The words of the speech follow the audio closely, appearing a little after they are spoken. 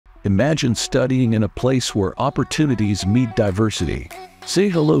Imagine studying in a place where opportunities meet diversity. Say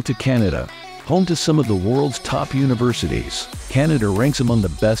hello to Canada, home to some of the world's top universities. Canada ranks among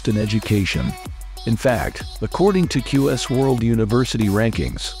the best in education. In fact, according to QS World University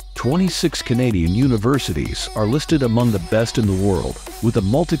Rankings, 26 Canadian universities are listed among the best in the world. With a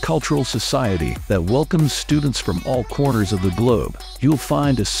multicultural society that welcomes students from all corners of the globe, you'll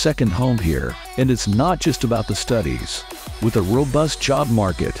find a second home here. And it's not just about the studies. With a robust job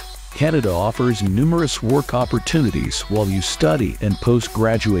market, Canada offers numerous work opportunities while you study and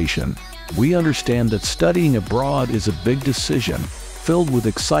post-graduation. We understand that studying abroad is a big decision, filled with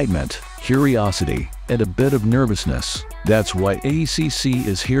excitement, curiosity, and a bit of nervousness. That's why AECC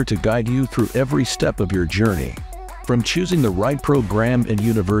is here to guide you through every step of your journey. From choosing the right program and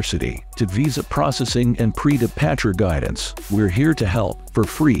university, to visa processing and pre-departure guidance, we're here to help for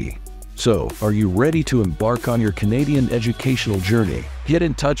free. So, are you ready to embark on your Canadian educational journey? Get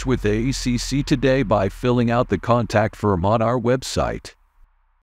in touch with AECC today by filling out the contact form on our website.